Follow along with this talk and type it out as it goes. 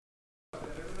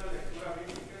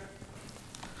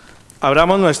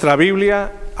Abramos nuestra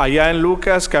Biblia allá en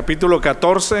Lucas capítulo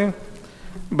 14,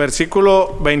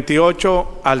 versículo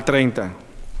 28 al 30.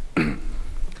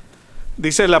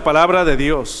 Dice la palabra de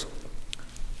Dios: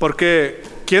 porque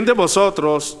 ¿quién de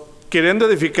vosotros, queriendo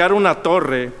edificar una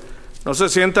torre, no se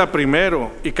sienta primero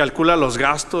y calcula los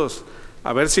gastos,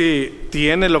 a ver si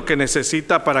tiene lo que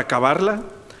necesita para acabarla?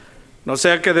 No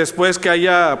sea que después que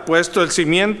haya puesto el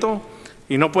cimiento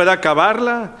y no pueda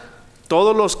acabarla,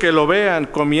 todos los que lo vean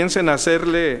comiencen a hacer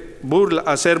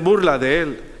burla de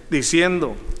él,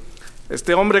 diciendo: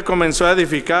 este hombre comenzó a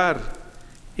edificar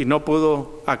y no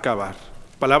pudo acabar.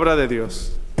 Palabra de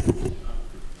Dios.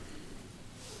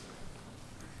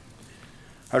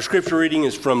 Our scripture reading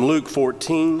is from Luke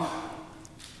 14,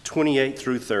 28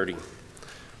 through 30.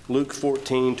 Luke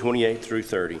 14, 28 through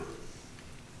 30.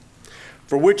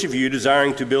 For which of you,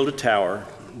 desiring to build a tower,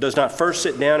 does not first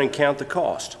sit down and count the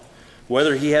cost,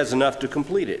 whether he has enough to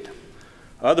complete it?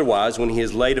 Otherwise, when he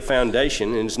has laid a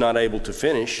foundation and is not able to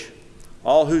finish,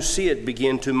 all who see it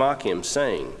begin to mock him,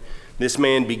 saying, this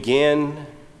man began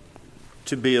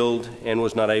to build and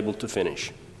was not able to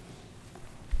finish.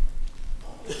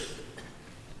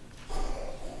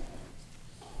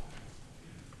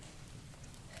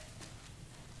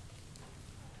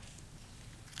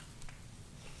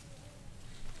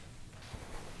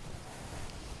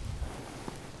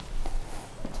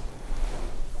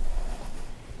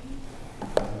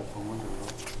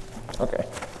 Okay.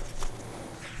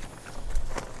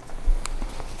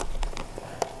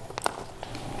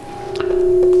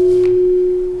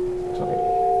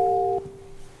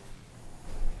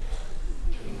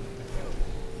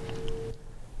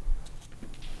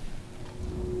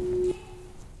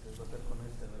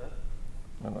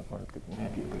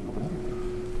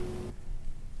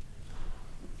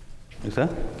 ¿Está?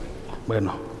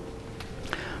 Bueno.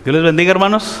 Dios les bendiga,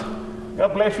 hermanos.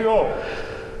 God bless you all.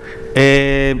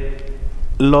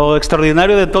 Lo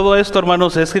extraordinario de todo esto,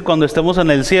 hermanos, es que cuando estemos en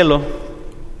el cielo,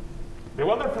 The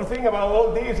wonderful thing about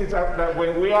all this is that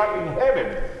when we are in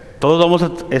heaven, todos vamos a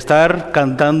estar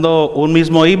cantando un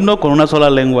mismo himno con una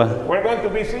sola lengua. we're going to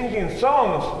be singing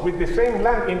songs with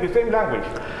in the same language.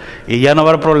 Y ya no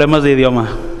habrá problemas de idioma.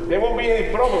 There won't be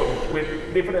any problems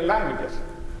with different languages.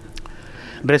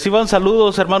 Reciban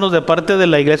saludos, hermanos, de parte de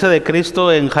la Iglesia de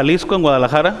Cristo en Jalisco, en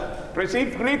Guadalajara.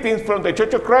 Receive greetings from the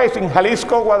Church of Christ in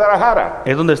Jalisco, Guadalajara.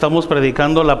 Es donde estamos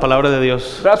predicando la palabra de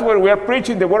Dios. That's where we are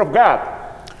preaching the Word of God.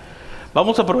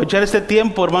 Vamos a aprovechar este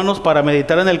tiempo, hermanos, para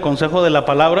meditar en el consejo de la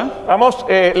palabra.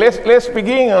 Let's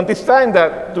begin on this time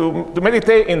to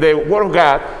meditate in the Word of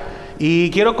God.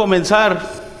 Y quiero comenzar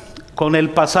con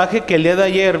el pasaje que el día de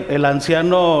ayer el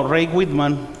anciano Ray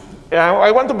Whitman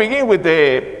I want to begin with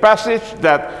the passage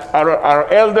that our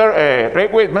elder, Ray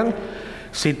Whitman,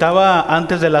 citaba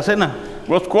antes de la cena.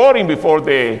 was quoting before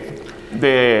the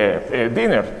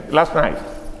dinner last night.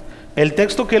 El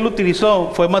texto que él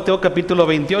utilizó fue Mateo capítulo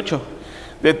 28.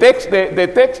 The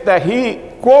text that he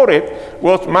quoted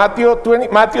was Matthew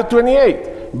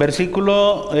 28,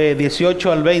 Versículo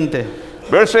 18 al 20.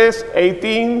 verses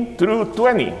 18 through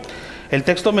 20. El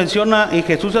texto menciona: y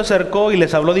Jesús se acercó y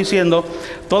les habló diciendo: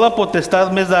 toda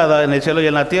potestad me es dada en el cielo y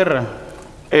en la tierra.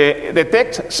 The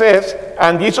text says,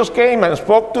 and Jesus came and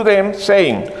spoke to them,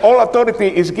 saying, all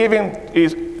authority has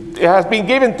been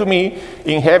given to me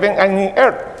in heaven and in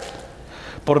earth.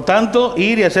 Por tanto,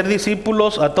 ir y hacer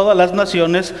discípulos a todas las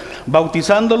naciones,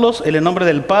 bautizándolos en el nombre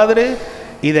del Padre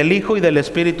y del Hijo y del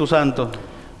Espíritu Santo.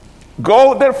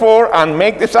 Go therefore and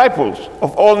make disciples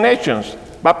of all nations,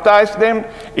 baptize them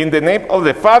in the name of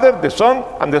the Father, the Son,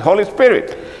 and the Holy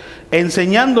Spirit,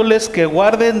 enseñándoles que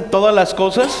guarden todas las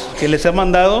cosas que les he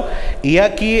mandado, y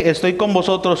aquí estoy con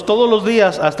vosotros todos los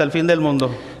días hasta el fin del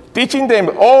mundo. teaching them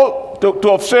all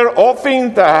to observe all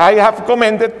things that I have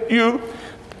commanded you,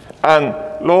 and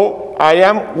lo, I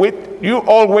am with you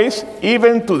always,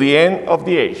 even to the end of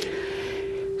the age.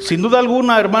 Sin duda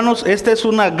alguna, hermanos, esta es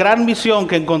una gran misión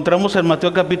que encontramos en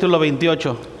Mateo capítulo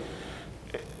 28.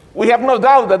 We have no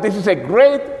doubt that this is a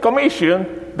great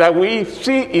commission that we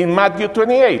see in Matthew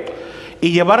 28.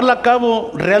 Y llevarla a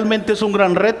cabo realmente es un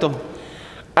gran reto.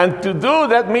 And to do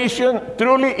that mission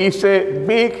truly is a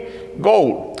big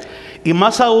goal. Y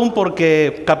más aún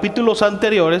porque capítulos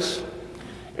anteriores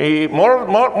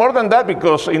More than that,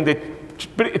 because in the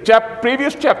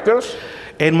previous chapters,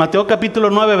 en Mateo capítulo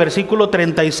 9, versículo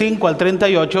 35 al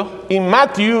 38, in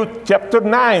Matthew chapter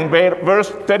 9,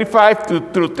 verse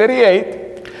 35 through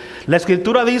 38, la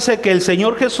Escritura dice que el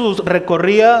Señor Jesús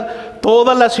recorría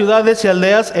todas las ciudades y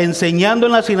aldeas enseñando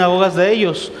en las sinagogas de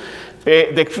ellos.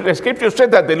 The scripture said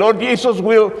that the Lord Jesus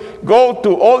will go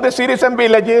to all the cities and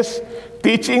villages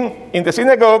teaching in the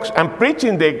synagogues and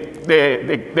preaching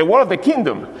the word of the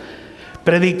kingdom.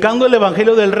 Predicando el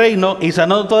evangelio del reino y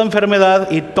sanando toda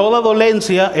enfermedad y toda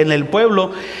dolencia en el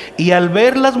pueblo, y al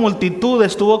ver las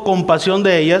multitudes tuvo compasión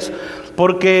de ellas,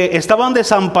 porque estaban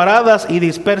desamparadas y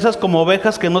dispersas como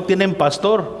ovejas que no tienen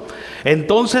pastor.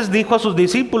 Entonces dijo a sus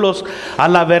discípulos: a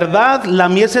la verdad la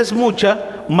mies es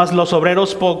mucha, mas los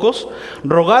obreros pocos.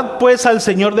 Rogad pues al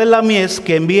Señor de la mies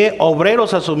que envíe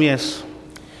obreros a su mies.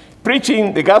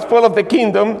 Preaching the gospel of the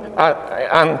kingdom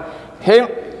and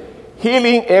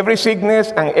healing every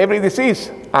sickness and every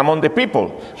disease among the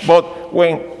people. But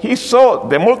when he saw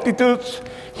the multitudes,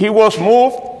 he was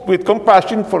moved with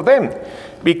compassion for them,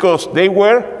 because they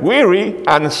were weary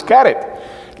and scattered,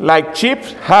 like sheep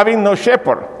having no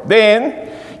shepherd. Then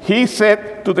he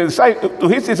said to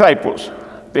his disciples,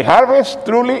 the harvest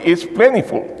truly is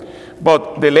plentiful,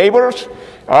 but the laborers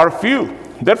are few.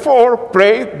 Therefore,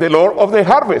 pray the Lord of the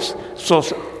harvest so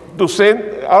to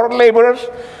send our laborers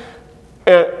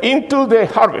into the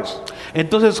harvest.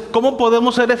 Entonces, ¿cómo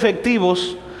podemos ser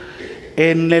efectivos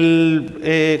en el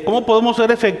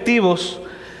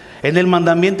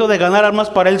mandamiento de ganar almas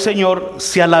para el Señor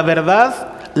si a la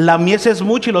verdad la mies es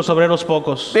mucha y los obreros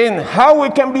pocos? Then how we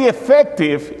can be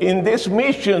effective in this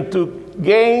mission to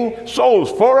gain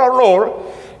souls for our Lord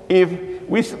if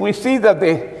we see that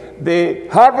the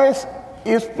harvest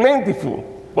is plentiful,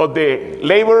 but the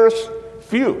laborers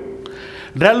few?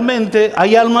 Realmente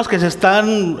hay almas que se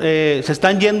están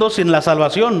yendo sin la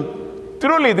salvación.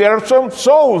 Truly, there are some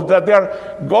souls that they are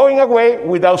going away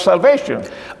without salvation.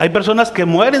 Hay personas que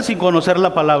mueren sin conocer la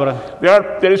palabra.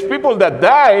 There is people that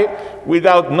die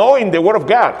without knowing the word of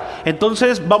God.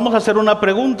 Entonces vamos a hacer una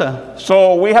pregunta.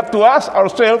 So we have to ask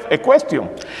ourselves a question.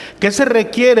 ¿Qué se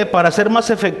requiere para ser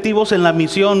más efectivos en la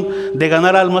misión de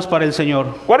ganar almas para el Señor?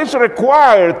 What is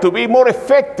required to be more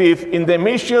effective in the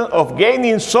mission of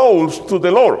gaining souls to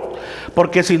the Lord?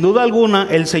 Porque sin duda alguna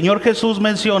el Señor Jesús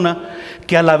menciona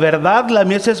que a la verdad la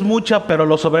mies es mucha, pero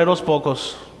los obreros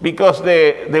pocos. Because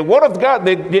the word of God,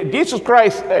 Jesus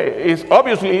Christ is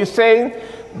obviously saying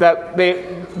that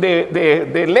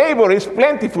the labor is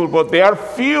plentiful, but there are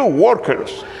few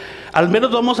workers. Al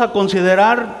menos vamos a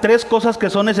considerar tres cosas que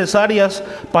son necesarias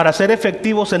para ser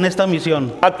efectivos en esta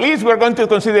misión. At least we're going to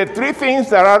consider three things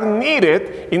that are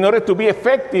needed in order to be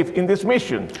effective in this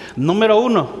mission. Número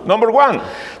uno, Number one,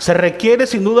 se requiere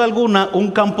sin duda alguna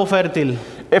un campo fértil.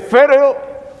 a fertile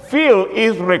field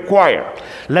is required.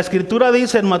 La escritura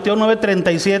dice en Mateo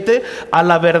 9:37, a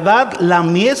la verdad la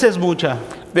mies es mucha.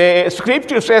 The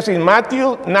scripture says in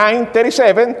Matthew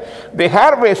 9:37, the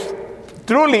harvest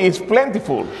truly is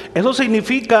plentiful. Eso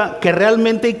significa que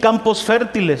realmente hay campos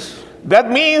fértiles. That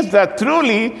means that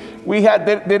truly we have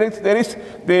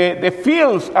the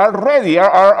fields are ready,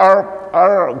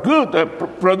 are good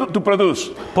to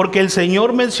produce. Porque el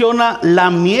Señor menciona la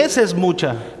mies es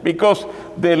mucha. Because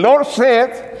the Lord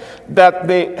said that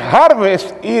the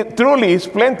harvest truly is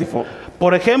plentiful.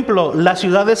 Por ejemplo, la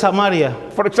ciudad de Samaria.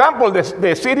 For example,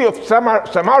 the city of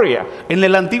Samaria. En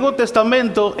el Antiguo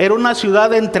Testamento era una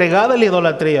ciudad entregada a la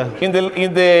idolatría. In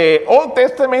the Old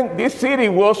Testament, this city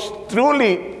was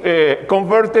truly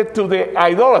converted to the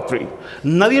idolatry.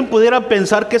 Nadie pudiera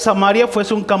pensar que Samaria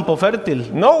fuese un campo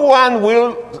fértil. No one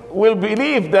will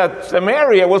believe that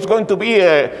Samaria was going to be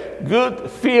a good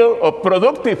field, a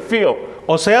productive field.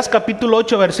 Oseas capítulo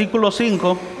 8, versículo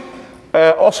 5.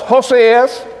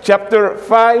 Hoseas chapter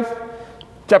 8,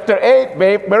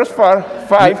 verse 5.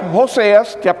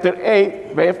 Hoseas chapter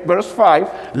 8, verse 5.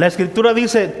 La escritura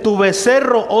dice, tu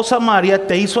becerro, oh Samaria,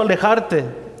 te hizo alejarte.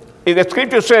 The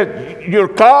scripture said, your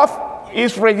calf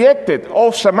is rejected,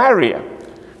 O Samaria.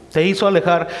 Te hizo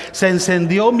alejar. Se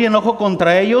encendió mi enojo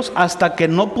contra ellos hasta que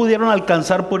no pudieron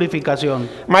alcanzar purificación.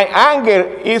 My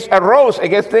anger is arose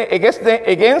against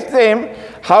them.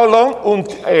 How long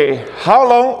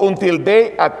until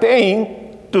they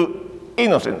attain to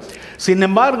innocence? Sin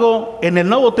embargo, en el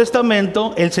Nuevo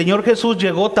Testamento, el Señor Jesús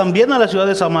llegó también a la ciudad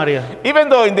de Samaria. Even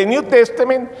though in the New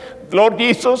Testament, Lord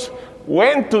Jesus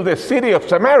went to the city of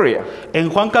Samaria. En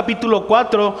Juan capítulo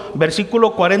 4,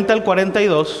 versículo 40 al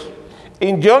 42.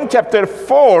 In John chapter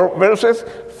 4, verses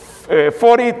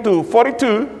 40 to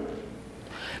 42,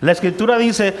 la escritura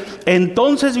dice,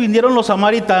 entonces vinieron los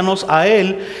samaritanos a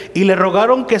él y le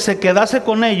rogaron que se quedase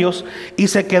con ellos, y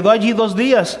se quedó allí 2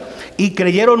 días, y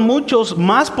creyeron muchos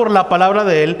más por la palabra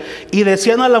de él, y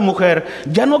decían a la mujer,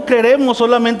 ya no creeremos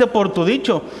solamente por tu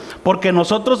dicho, porque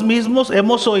nosotros mismos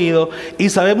hemos oído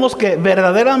y sabemos que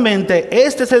verdaderamente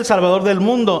este es el Salvador del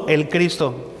mundo, el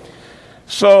Cristo.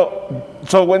 So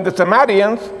when the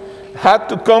Samaritans had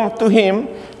to come to him,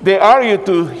 they argued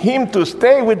to him to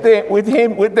stay with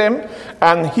them,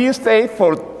 and he stayed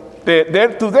for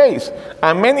there 2 days.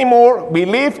 And many more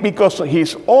believed because of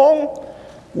his own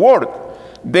word.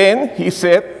 Then they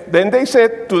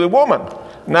said to the woman,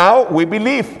 "Now we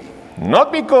believe,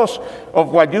 not because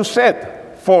of what you said,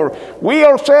 for we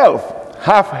ourselves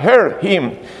have heard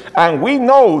him, and we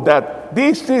know that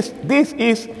this is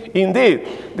indeed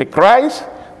the Christ,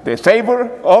 the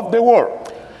Savior of the world."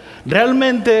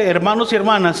 Realmente, hermanos y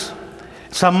hermanas,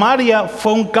 Samaria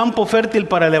fue un campo fértil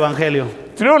para el evangelio.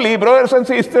 Truly, brothers and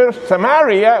sisters,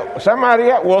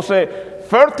 Samaria was a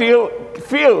fertile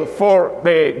field for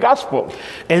the gospel.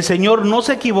 El Señor no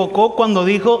se equivocó cuando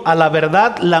dijo, a la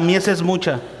verdad, la mies es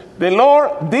mucha. The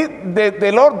Lord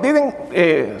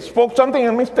didn't spoke something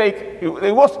a mistake.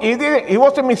 He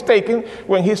wasn't mistaken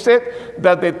when he said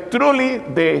that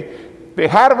the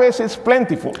harvest is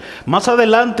plentiful. Más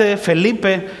adelante,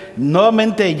 Felipe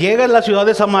nuevamente llega a la ciudad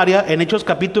de Samaria en Hechos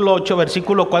capítulo 8,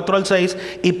 versículo 4 al 6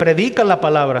 y predica la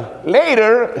palabra.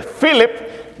 Later, Philip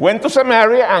went to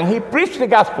Samaria and he preached the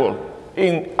gospel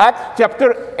in Acts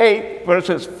chapter 8,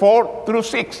 verses 4 through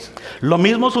 6. Lo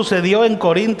mismo sucedió en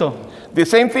Corinto, The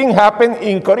same thing happened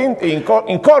in Corinth,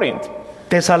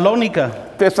 Tesalónica,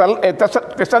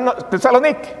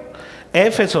 Thessalonic,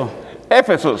 Éfeso,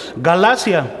 Ephesus,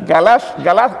 Galacia,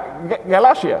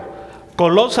 Galatia,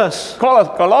 Colosas,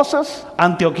 Colossus,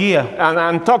 Antioquía. and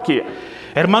Antioch.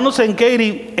 Hermanos en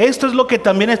Katy, esto es lo que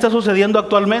también está sucediendo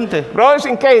actualmente. Brothers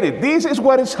in Katy, this is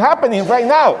what is happening right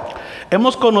now.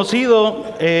 Hemos conocido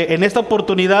en esta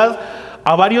oportunidad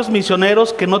a varios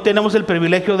misioneros que no tenemos el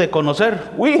privilegio de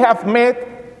conocer. We have met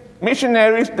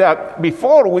missionaries that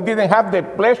before we didn't have the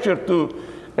pleasure to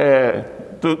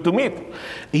meet.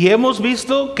 Y hemos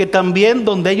visto que también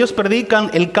donde ellos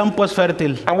predican, el campo es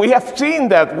fértil. And we have seen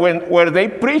that where they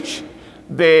preach,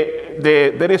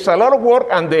 there is a lot of work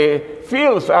and the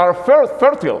fields are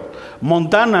fertile.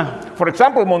 Montana, For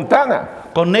example, Montana,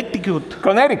 Connecticut,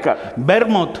 Connecticut,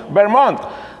 Vermont,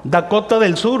 Dakota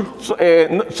del Sur,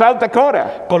 South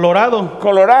Dakota, Colorado,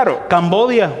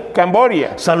 Cambodia,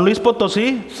 San Luis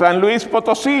Potosí,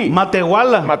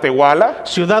 Matehuala,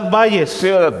 Ciudad Valles,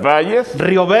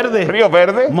 Río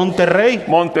Verde, Monterrey,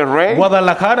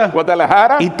 Guadalajara,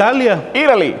 Italia,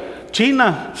 Italy,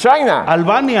 China,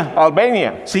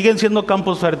 Albania, siguen siendo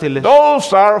campos fértiles.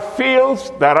 Those are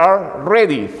fields that are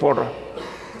ready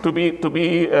to be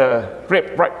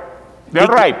ripe. They're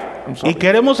ripe. I'm sorry. Y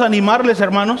queremos animarles,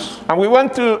 hermanos, And we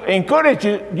want to encourage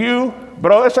you,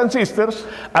 brothers and sisters,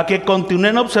 a que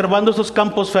continúen observando estos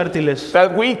campos fértiles.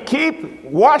 that we keep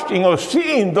watching or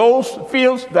seeing those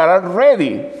fields that are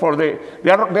ready for they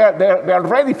are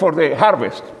ready for the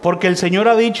harvest. Porque el Señor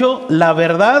ha dicho, la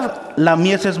verdad, la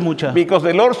mies es mucha. Because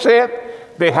the Lord said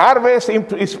the harvest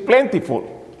is plentiful.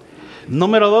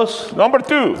 Número 2. Number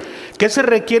 2, ¿Qué se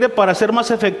requiere para ser más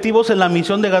efectivos en la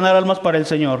misión de ganar almas para el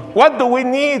Señor? what do we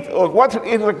need or what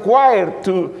is required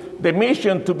to the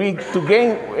mission to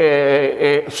gain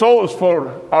souls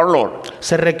for our Lord?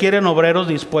 Se requieren obreros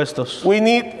dispuestos. We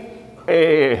need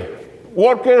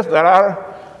workers that are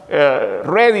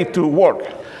ready to work.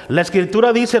 La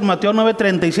Escritura dice en Mateo 9,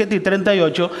 37 y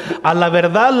 38, a la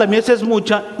verdad la mies es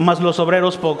mucha, mas los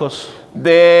obreros pocos.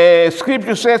 The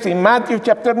scripture says in Matthew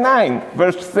chapter 9,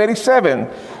 verse 37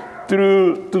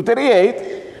 through to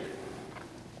 38,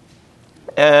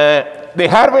 the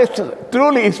harvest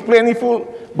truly is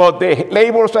plentiful, but the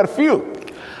laborers are few.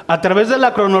 A través de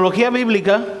la cronología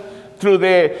bíblica, Through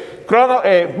the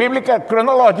biblical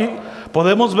chronology,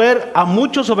 podemos ver a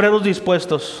muchos obreros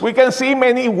dispuestos. we can see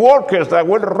many workers that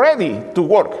were ready to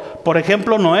work. Por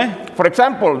ejemplo, Noé. For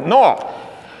example, Noah.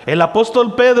 El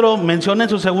apóstol Pedro menciona en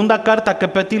su segunda carta,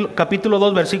 capítulo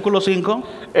 2, versículo 5,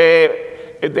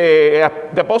 The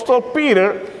apostle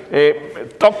Peter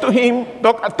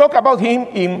talk about him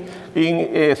in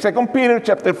 2 Peter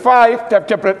chapter 5,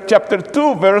 chapter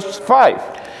 2, verse 5.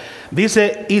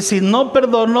 dice, y si no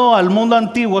perdonó al mundo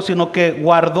antiguo, sino que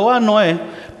guardó a Noé,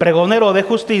 pregonero de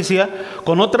justicia,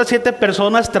 con otras 7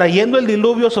 personas trayendo el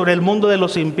diluvio sobre el mundo de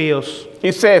los impíos.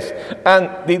 He says, and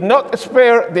did not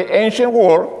spare the ancient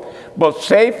world, but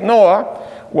saved Noah,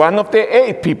 one of the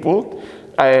 8 people,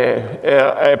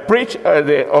 preach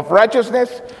of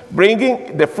righteousness,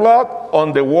 bringing the flood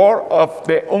on the world of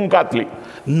the ungodly.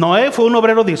 Noé fue un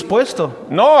obrero dispuesto.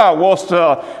 Noah was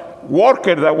a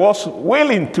worker that was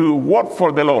willing to work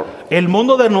for the Lord. El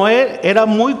mundo de Noé era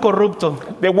muy corrupto,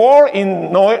 The world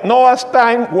in Noah's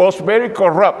time was very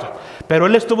corrupt, pero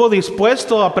él estuvo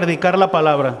dispuesto a predicar la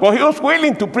palabra. but he was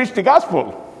willing to preach the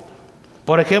gospel.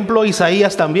 Por ejemplo,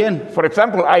 Isaías también. For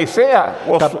example, Isaiah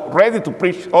was ready to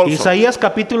preach also. Isaías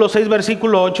capítulo 6,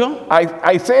 versículo 8.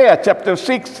 Isaiah chapter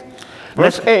 6,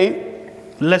 verse 8.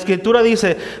 La escritura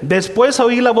dice, después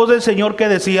oí la voz del Señor que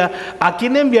decía, ¿a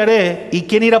quién enviaré y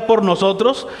quién irá por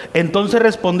nosotros? Entonces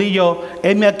respondí yo,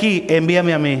 heme aquí,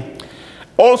 envíame a mí.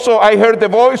 Also I heard the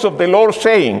voice of the Lord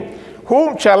saying,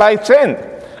 whom shall I send?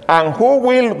 And who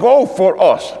will go for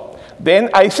us? Then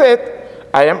I said,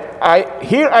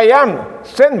 here I am,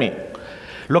 send me.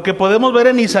 Lo que podemos ver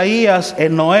en Isaías,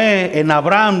 en Noé, en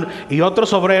Abraham y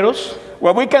otros obreros,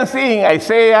 What we can see in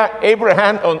Isaiah,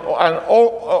 Abraham, and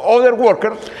all other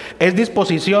workers es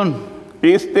disposición,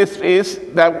 is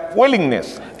the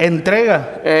willingness.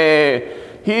 entrega,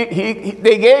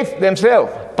 They gave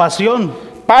themselves pasión,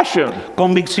 passion,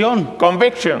 convicción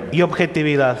conviction, y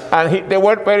objetividad. and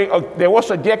there was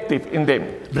objective in them.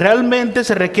 Realmente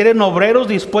se requieren obreros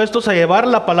dispuestos a llevar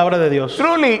la palabra de Dios.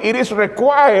 Truly, it is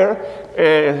required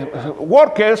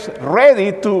workers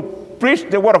ready to preach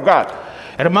the word of God.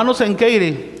 Hermanos en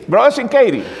Katy, Brothers in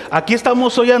Katy, aquí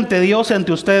estamos hoy ante Dios y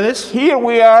ante ustedes, here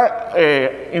we are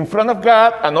in front of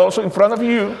God and also in front of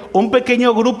you, un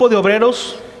pequeño grupo de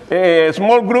obreros a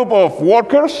small group of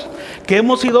workers que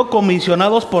hemos sido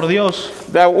comisionados por Dios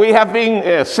that we have been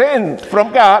sent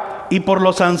from God y por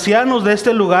los ancianos de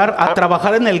este lugar a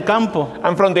trabajar en el campo,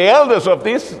 and from the elders of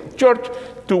this church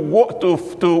to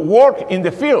work in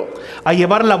the field, a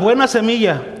llevar la buena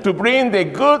semilla, to bring the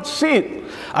good seed,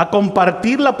 a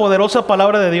compartir la poderosa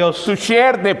palabra de Dios, to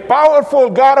share the powerful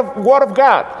word of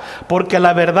God, porque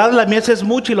la verdad la mies es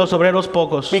mucha y los obreros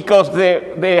pocos. because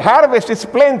the harvest is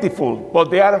plentiful, but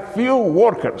there are few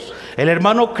workers. El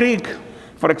hermano Crick,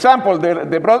 For example,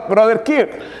 the brother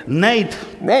Kirk, Nate,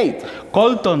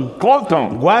 Colton,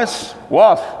 Was,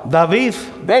 David,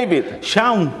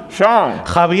 Sean,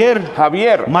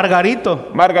 Javier,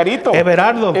 Margarito,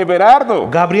 Everardo,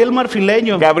 Gabriel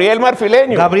Marfileño,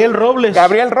 Gabriel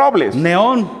Robles,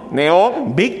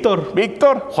 Neón,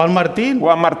 Víctor, Juan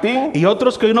Martín y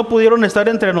otros que hoy no pudieron estar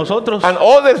entre nosotros. and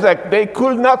others that they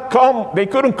couldn't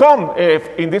come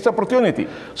in this opportunity.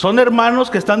 Son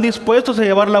hermanos que están dispuestos a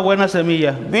llevar la buena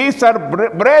semilla. These are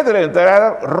brethren that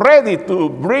are ready to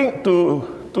bring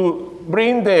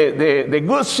the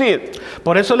good seed.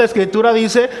 Por eso la escritura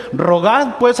dice,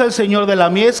 rogad pues al Señor de la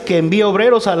mies que envíe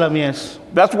obreros a la mies.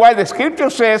 That's why the scripture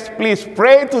says, please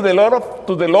pray to the Lord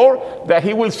that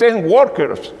he will send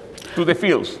workers to the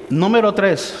fields. Número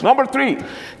 3. Number 3,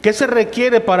 ¿Qué se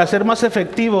requiere para ser más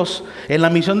efectivos en la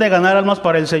misión de ganar almas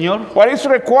para el Señor? what is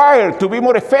required to be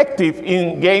more effective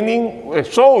in gaining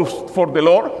souls for the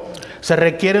Lord? Se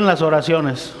requieren las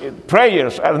oraciones.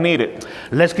 Prayers are needed.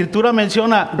 La escritura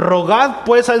menciona, rogad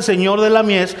pues al Señor de la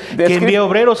mies que envíe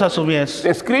obreros a su mies.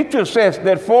 The scripture says,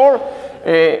 therefore,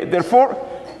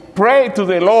 pray to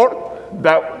the Lord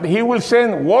that he will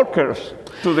send workers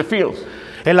to the fields.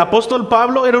 El apóstol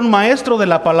Pablo era un maestro de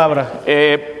la palabra.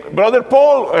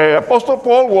 Apostle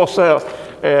Paul was a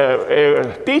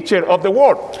teacher of the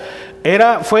word.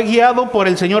 Fue guiado por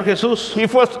el Señor Jesús. He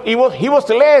was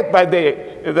led by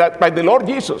the Lord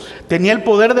Jesus. Tenía el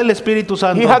poder del Espíritu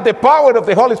Santo. He had the power of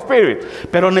the Holy Spirit,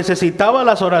 pero necesitaba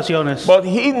las oraciones. but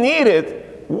he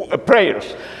needed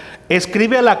prayers.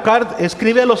 Escribe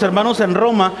a los hermanos en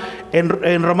Roma,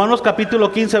 en Romanos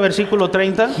capítulo 15, versículo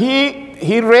 30.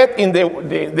 He read in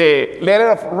the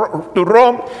letter to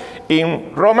Rome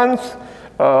in Romans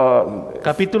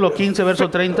Capítulo 15, verso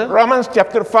 30. Romans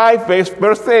chapter 5,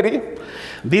 verse 30.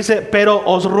 Dice, pero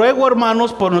os ruego,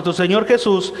 hermanos, por nuestro Señor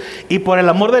Jesús y por el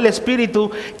amor del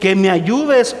Espíritu, que me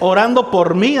ayudes orando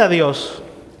por mí a Dios.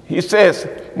 He says,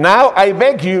 now I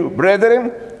beg you,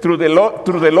 brethren, through the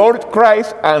Lord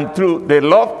Christ and through the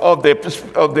love of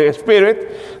the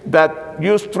Spirit, that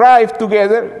you strive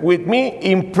together with me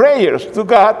in prayers to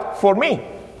God for me.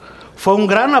 Fue un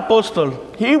gran apóstol.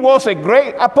 He was a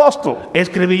great apostle.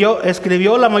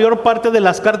 Escribió la mayor parte de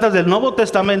las cartas del Nuevo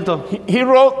Testamento. He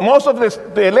wrote most of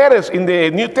the letters in the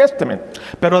New Testament.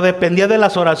 Pero dependía de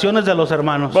las oraciones de los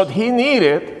hermanos. But he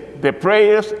needed the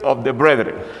prayers of the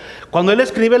brethren. Cuando él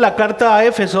escribe la carta a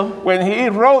Éfeso, when he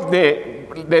wrote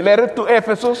the letter to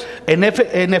Ephesus, en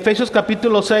Efesios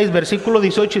capítulo 6, versículo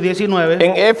 18 y 19,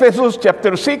 in Ephesus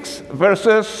chapter 6,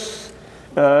 verses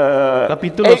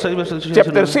capítulo 6, versos 18 y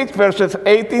chapter 19. 6, verses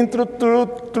 18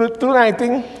 through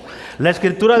 19, la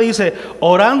escritura dice,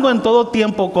 orando en todo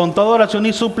tiempo con toda oración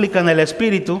y súplica en el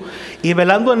Espíritu, y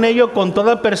velando en ello con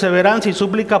toda perseverancia y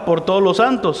súplica por todos los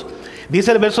santos.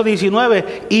 Dice el verso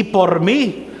 19, y por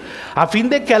mí, a fin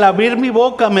de que al abrir mi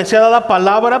boca me sea dada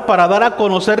palabra para dar a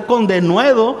conocer con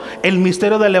denuedo el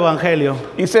misterio del Evangelio.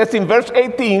 It says in verse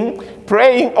 18,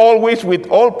 praying always with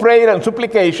all prayer and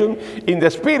supplication in the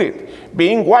Spirit,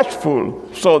 being watchful,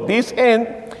 so this end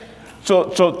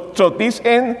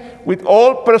with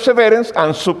all perseverance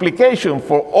and supplication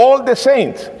for all the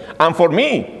saints and for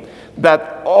me,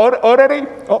 that already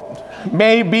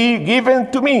may be given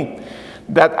to me,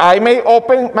 that I may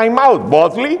open my mouth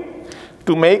boldly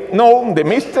to make known the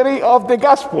mystery of the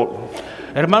gospel.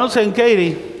 Hermanos en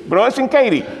Katy, Brothers in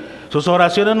Katy, sus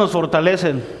oraciones nos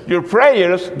fortalecen. your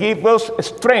prayers give us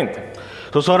strength.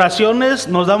 Sus oraciones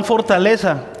nos dan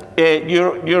fortaleza.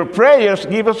 Your prayers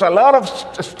give us a lot of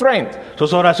strength.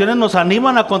 Sus oraciones nos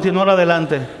animan a continuar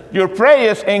adelante. Your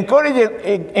prayers are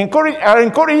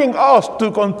encouraging us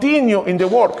to continue in the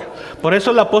work. Por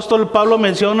eso el apóstol Pablo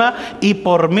menciona, y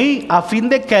por mí, a fin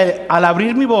de que al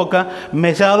abrir mi boca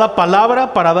me sea dada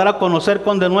palabra para dar a conocer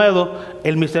con denuedo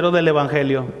el misterio del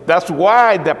Evangelio. That's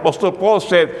why the Apostle Paul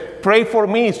said, pray for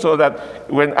me so that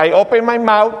when I open my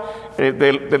mouth,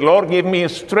 the Lord give me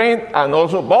strength and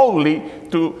also boldly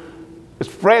to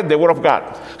spread the word of God.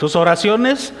 Sus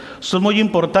oraciones son muy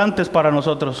importantes para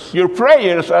nosotros. Your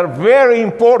prayers are very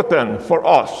important for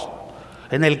us.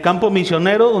 En el campo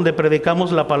misionero donde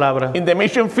predicamos la palabra. In the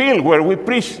mission field where we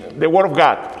preach the word of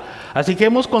God. Así que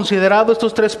hemos considerado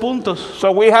estos 3 puntos.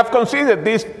 So we have considered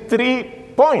these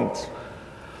 3 points.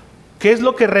 ¿Qué es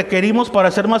lo que requerimos para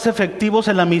ser más efectivos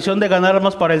en la misión de ganar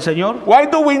almas para el Señor?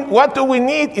 What do we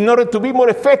need in order to be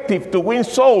more effective to win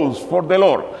souls for the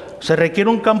Lord? Se requiere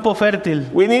un campo fértil.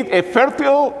 We need a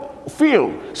fertile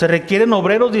field. Se requieren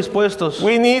obreros dispuestos.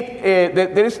 We need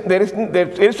there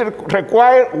is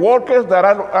required workers that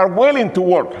are willing to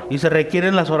work. Y se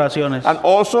requieren las oraciones. And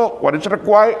also what is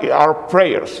required are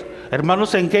prayers.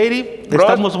 Hermanos en Katy,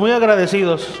 estamos muy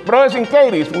agradecidos Brothers in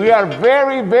Katy, we are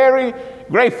very, very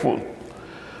grateful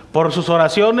por sus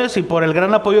oraciones y por el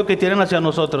gran apoyo que tienen hacia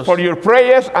nosotros. for your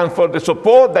prayers and for the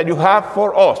support that you have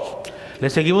for us.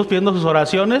 Les seguimos pidiendo sus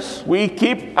oraciones We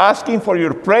keep asking for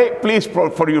your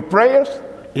for your prayers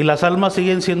y las almas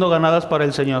siguen siendo ganadas para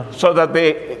el Señor. so that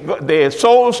the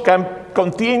souls can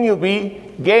continue be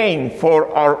gained for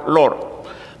our Lord.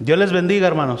 Dios les bendiga,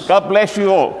 hermanos. God bless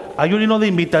you all. Hay un himno de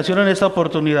invitación en esta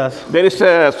oportunidad. There is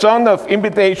a song of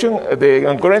invitation, the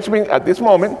encouragement at this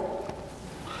moment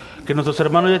Que nuestros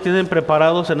hermanos ya tienen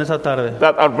preparados en esa tarde.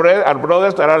 that our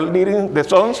brothers that are leading the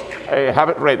songs have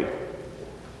it ready.